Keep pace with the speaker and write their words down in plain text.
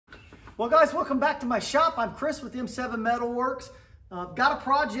Well guys, welcome back to my shop. I'm Chris with M7 Metalworks. I've got a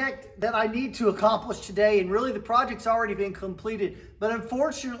project that I need to accomplish today, and really the project's already been completed. But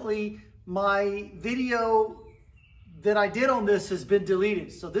unfortunately, my video that I did on this has been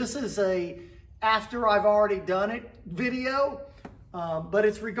deleted. So this is a after I've already done it video, but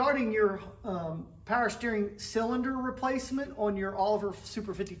it's regarding your power steering cylinder replacement on your Oliver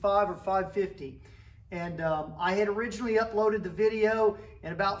Super 55 or 550. And I had originally uploaded the video,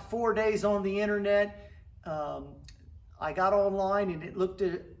 and about 4 days on the internet, I got online and it looked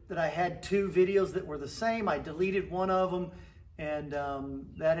at that I had two videos that were the same. I deleted one of them, and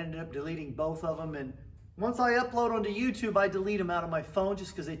that ended up deleting both of them. And once I upload onto YouTube, I delete them out of my phone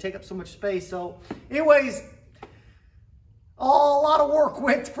just because they take up so much space. So anyways, a lot of work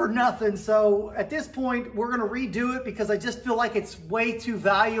went for nothing. So at this point, we're going to redo it because I just feel like it's way too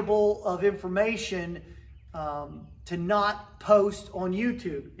valuable of information to not post on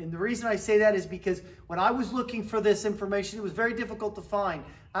YouTube. And the reason I say that is because when I was looking for this information, it was very difficult to find.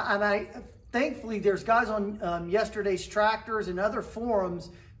 Thankfully, there's guys on Yesterday's Tractors and other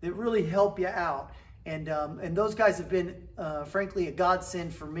forums that really help you out. And those guys have been, frankly, a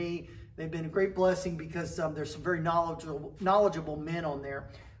godsend for me. They've been a great blessing because there's some very knowledgeable men on there.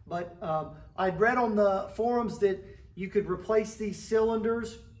 But I'd read on the forums that you could replace these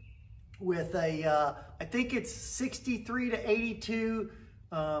cylinders with a, I think it's 63 to 82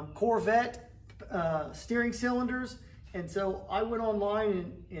 Corvette steering cylinders. And so I went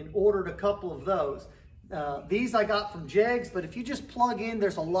online and ordered a couple of those. These I got from Jegs, but if you just plug in,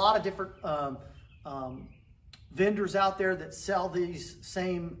 there's a lot of different vendors out there that sell these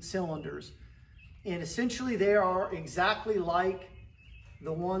same cylinders. And essentially they are exactly like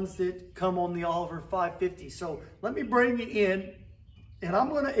the ones that come on the Oliver 550. So let me bring you in, and I'm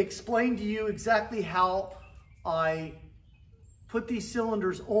going to explain to you exactly how I put these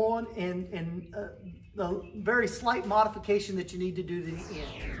cylinders on and the very slight modification that you need to do to the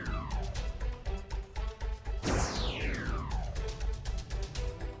end.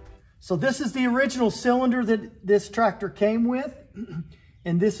 So this is the original cylinder that this tractor came with,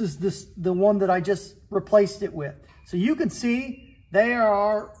 and this is the one that I just replaced it with. So you can see they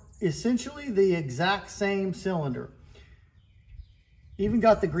are essentially the exact same cylinder. Even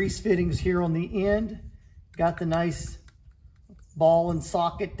got the grease fittings here on the end, got the nice ball and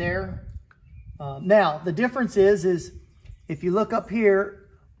socket there. Now the difference is if you look up here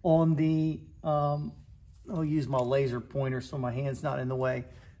on the, I'll use my laser pointer so my hand's not in the way.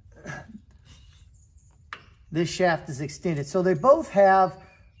 This shaft is extended. So they both have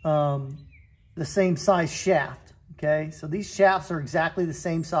the same size shaft, okay? So these shafts are exactly the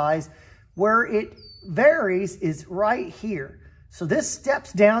same size. Where it varies is right here. So this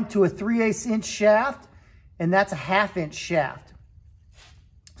steps down to a 3/8 inch shaft, and that's a 1/2 inch shaft.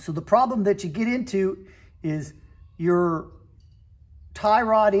 So the problem that you get into is your tie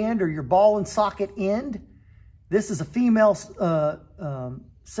rod end or your ball and socket end. This is a female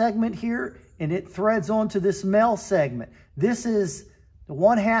segment here, and it threads onto this male segment. This is the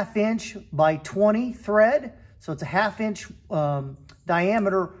 1/2 inch by 20 thread. So it's a 1/2 inch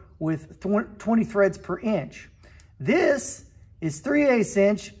diameter with 20 threads per inch. This is 3/8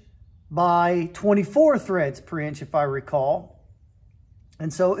 inch by 24 threads per inch, if I recall.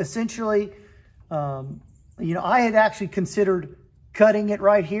 And so essentially, you know, I had actually considered cutting it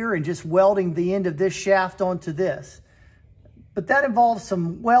right here and just welding the end of this shaft onto this. But that involves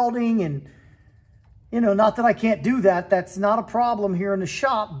some welding, and, you know, not that I can't do that. That's not a problem here in the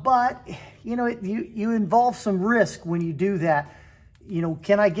shop, but, you know, you involve some risk when you do that. You know,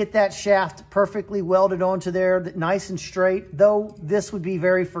 can I get that shaft perfectly welded onto there, nice and straight? Though this would be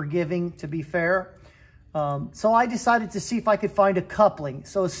very forgiving, to be fair. So I decided to see if I could find a coupling.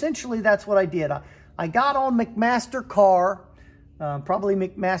 So essentially that's what I did. I got on McMaster-Carr, probably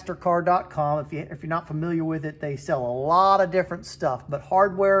McMaster-Carr.com. If you're not familiar with it, they sell a lot of different stuff, but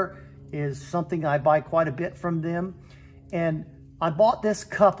hardware is something I buy quite a bit from them. And I bought this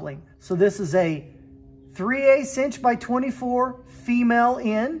coupling. So this is a 3/8 inch by 24 female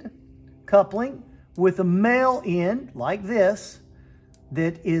end coupling with a male end like this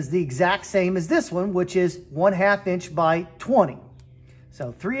that is the exact same as this one, which is 1/2 inch by 20.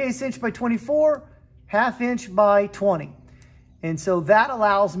 So 3/8 inch by 24, 1/2 inch by 20. And so that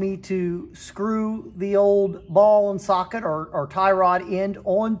allows me to screw the old ball and socket or tie rod end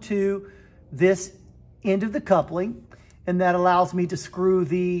onto this end of the coupling. And that allows me to screw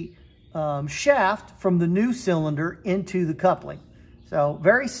the shaft from the new cylinder into the coupling. So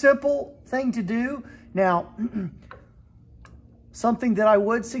very simple thing to do. Now, something that I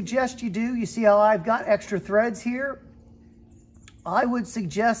would suggest you do, you see how I've got extra threads here? I would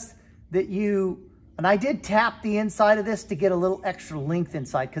suggest that and I did tap the inside of this to get a little extra length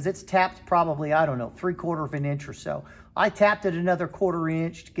inside, because it's tapped probably, I don't know, 3/4 of an inch or so. I tapped it another 1/4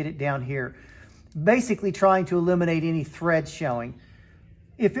 inch to get it down here, basically trying to eliminate any thread showing.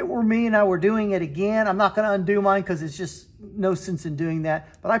 If it were me and I were doing it again, I'm not going to undo mine because it's just no sense in doing that,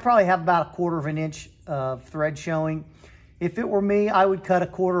 but I probably have about 1/4 of an inch of thread showing. If it were me, I would cut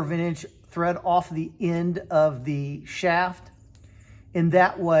 1/4 of an inch thread off the end of the shaft. And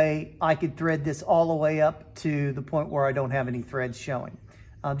that way I could thread this all the way up to the point where I don't have any threads showing.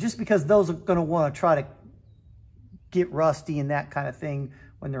 Just because those are going to want to try to get rusty and that kind of thing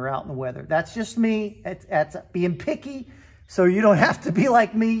when they're out in the weather. That's just me. That's being picky. So you don't have to be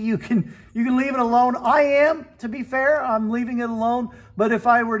like me. You can leave it alone. I am, to be fair, I'm leaving it alone. But if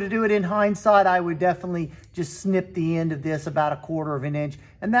I were to do it in hindsight, I would definitely just snip the end of this about 1/4 of an inch.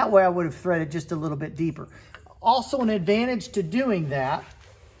 And that way I would have threaded just a little bit deeper. Also an advantage to doing that.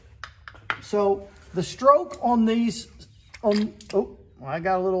 So the stroke on these, oh, I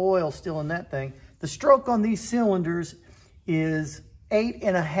got a little oil still in that thing. The stroke on these cylinders is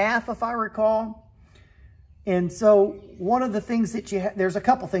 8.5, if I recall. And so one of the things that there's a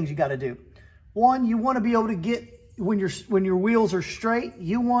couple things you got to do. One, you want to be able to get, when your wheels are straight,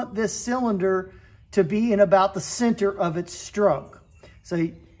 you want this cylinder to be in about the center of its stroke. So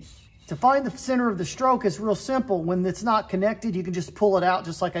to find the center of the stroke is real simple. When it's not connected, you can just pull it out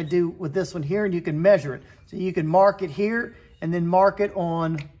just like I do with this one here, and you can measure it. So you can mark it here and then mark it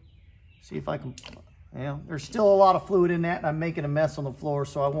on, see if I can, there's still a lot of fluid in that, and I'm making a mess on the floor,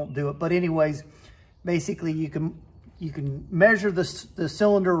 so I won't do it. But anyways, basically you can measure the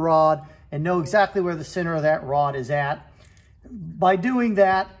cylinder rod and know exactly where the center of that rod is at. By doing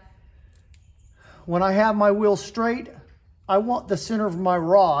that, when I have my wheel straight, I want the center of my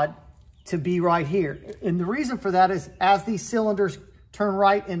rod to be right here. And the reason for that is as these cylinders turn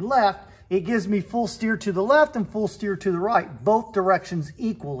right and left, it gives me full steer to the left and full steer to the right, both directions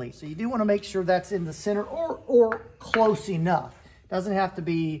equally. So you do want to make sure that's in the center or close enough. Doesn't have to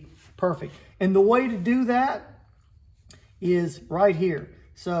be perfect. And the way to do that is right here.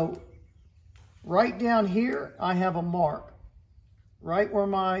 So right down here, I have a mark right where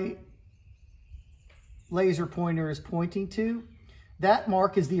my laser pointer is pointing to. That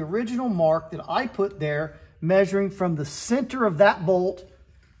mark is the original mark that I put there, measuring from the center of that bolt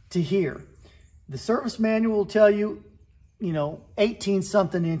to here. The service manual will tell you, 18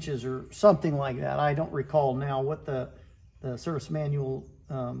 something inches or something like that. I don't recall now what the service manual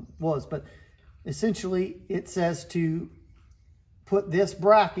was, but essentially it says to put this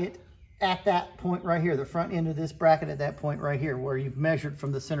bracket at that point right here, the front end of this bracket at that point right here, where you've measured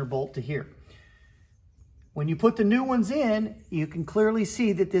from the center bolt to here. When you put the new ones in, you can clearly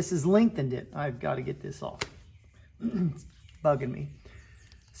see that this has lengthened it. I've got to get this off. It's bugging me.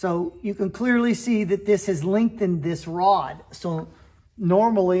 So you can clearly see that this has lengthened this rod. So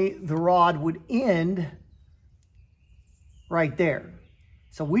normally the rod would end right there.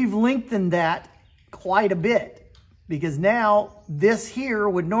 So we've lengthened that quite a bit, because now this here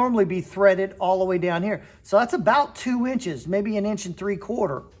would normally be threaded all the way down here. So that's about 2 inches, maybe 1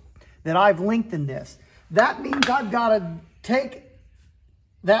 3/4 inches that I've lengthened this. That means I've got to take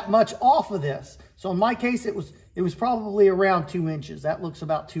that much off of this. So in my case, it was probably around 2 inches. That looks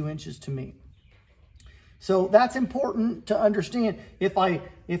about 2 inches to me. So that's important to understand. If I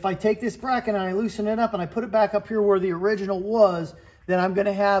take this bracket and I loosen it up and I put it back up here where the original was, then I'm going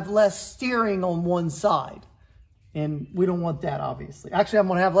to have less steering on one side. And we don't want that, obviously. Actually, I'm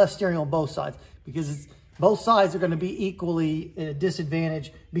going to have less steering on both sides, because both sides are going to be equally at a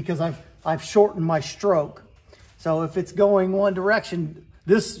disadvantage because I've shortened my stroke. So if it's going one direction,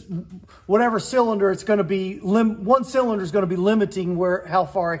 whatever cylinder it's going to be, one cylinder is going to be limiting how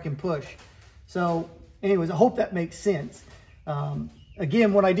far I can push. So anyways, I hope that makes sense.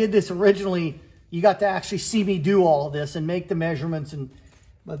 Again, when I did this originally, you got to actually see me do all of this and make the measurements,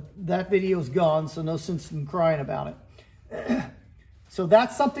 but that video's gone, so no sense in crying about it. So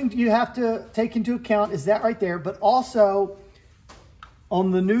that's something you have to take into account, is that right there. But also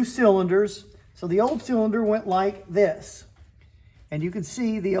on the new cylinders, so the old cylinder went like this. And you can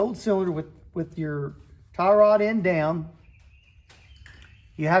see the old cylinder with your tie rod end down.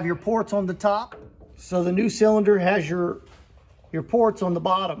 You have your ports on the top. So the new cylinder has your ports on the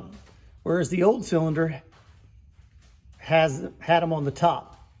bottom, whereas the old cylinder had them on the top.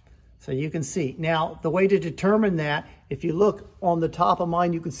 So you can see. Now, the way to determine that, if you look on the top of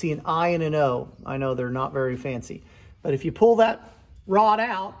mine, you can see an I and an O. I know they're not very fancy. But if you pull that rod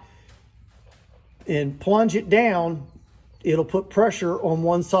out and plunge it down, it'll put pressure on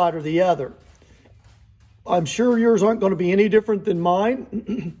one side or the other. I'm sure yours aren't going to be any different than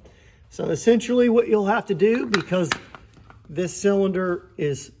mine. So essentially what you'll have to do, because this cylinder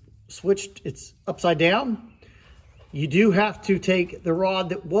is switched, it's upside down, you do have to take the rod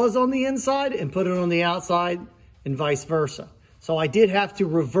that was on the inside and put it on the outside and vice versa. So I did have to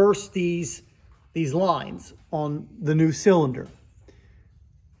reverse these lines on the new cylinder.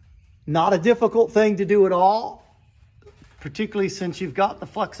 Not a difficult thing to do at all, particularly since you've got the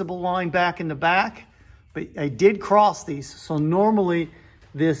flexible line back in the back, but I did cross these. So normally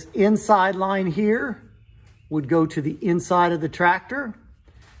this inside line here would go to the inside of the tractor,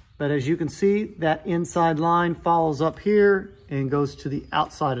 but as you can see, that inside line follows up here and goes to the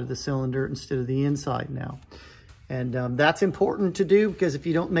outside of the cylinder instead of the inside now. And that's important to do, because if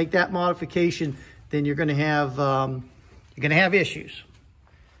you don't make that modification, then you're going to have issues.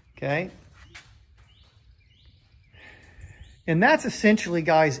 Okay. And that's essentially,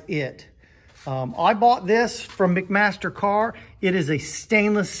 guys, it. I bought this from McMaster-Carr. It is a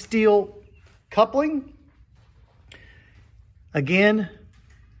stainless steel coupling. Again,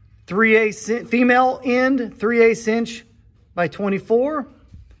 3/8 female end, 3/8 inch by 24,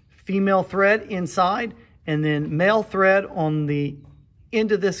 female thread inside, and then male thread on the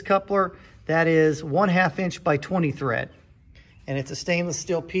end of this coupler. That is 1/2 inch by 20 thread. And it's a stainless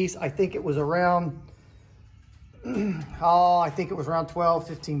steel piece. I think it was around, I think it was around 12,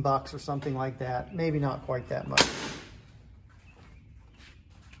 15 bucks or something like that. Maybe not quite that much.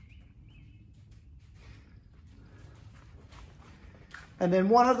 And then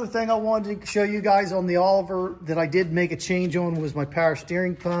one other thing I wanted to show you guys on the Oliver that I did make a change on was my power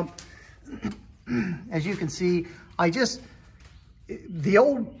steering pump. As you can see, the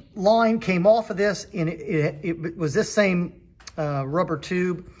old line came off of this, and it was this same rubber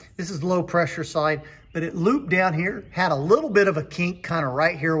tube. This is low pressure side, but it looped down here, had a little bit of a kink kind of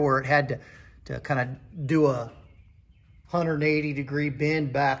right here where it had to kind of do a 180 degree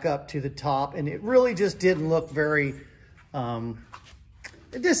bend back up to the top. And it really just didn't look very,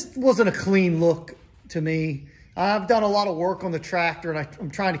 it just wasn't a clean look to me. I've done a lot of work on the tractor, and I'm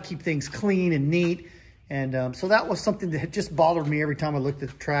trying to keep things clean and neat. And so that was something that had just bothered me every time I looked at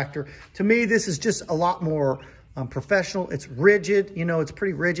the tractor. To me, this is just a lot more professional. It's rigid, you know, it's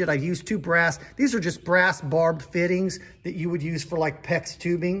pretty rigid. I used these are just brass barbed fittings that you would use for like PEX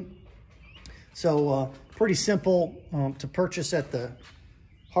tubing. So pretty simple to purchase at the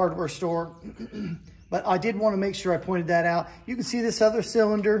hardware store. But I did want to make sure I pointed that out. You can see this other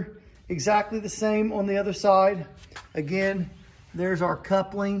cylinder, exactly the same on the other side. Again, there's our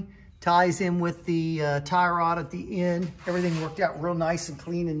coupling. Ties in with the tie rod at the end. Everything worked out real nice and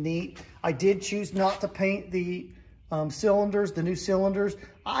clean and neat. I did choose not to paint the cylinders, the new cylinders.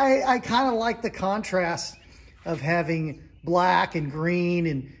 I kind of like the contrast of having black and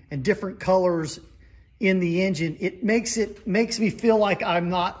green and different colors in the engine. It makes me feel like I'm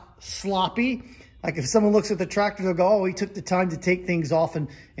not sloppy. Like if someone looks at the tractor, they'll go, oh, he took the time to take things off and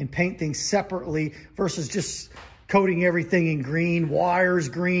paint things separately versus just coating everything in green, wires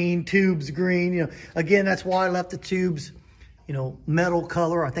green, tubes green. You know, again, that's why I left the tubes, you know, metal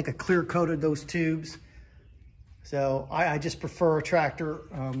color. I think I clear coated those tubes. So I just prefer a tractor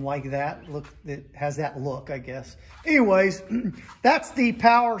like that, that has that look, I guess. Anyways, that's the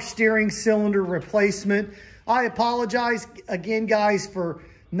power steering cylinder replacement. I apologize again, guys, for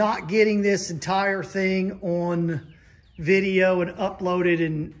not getting this entire thing on video and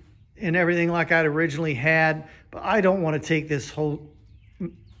uploaded and everything like I'd originally had. But I don't want to take this whole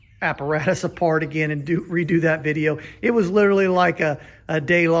apparatus apart again and redo that video. It was literally like a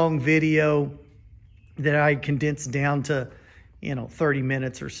day-long video that I condensed down to, you know, 30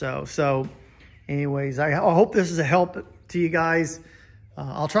 minutes or so. So anyways, I hope this is a help to you guys.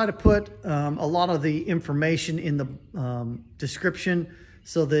 I'll try to put a lot of the information in the description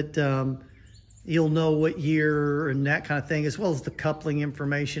so that you'll know what year and that kind of thing, as well as the coupling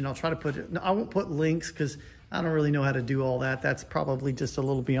information. I'll try to put it, I won't put links because I don't really know how to do all that. That's probably just a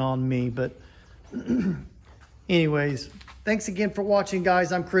little beyond me, but anyways, thanks again for watching,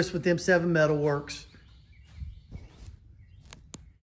 guys. I'm Chris with M7 Metalworks.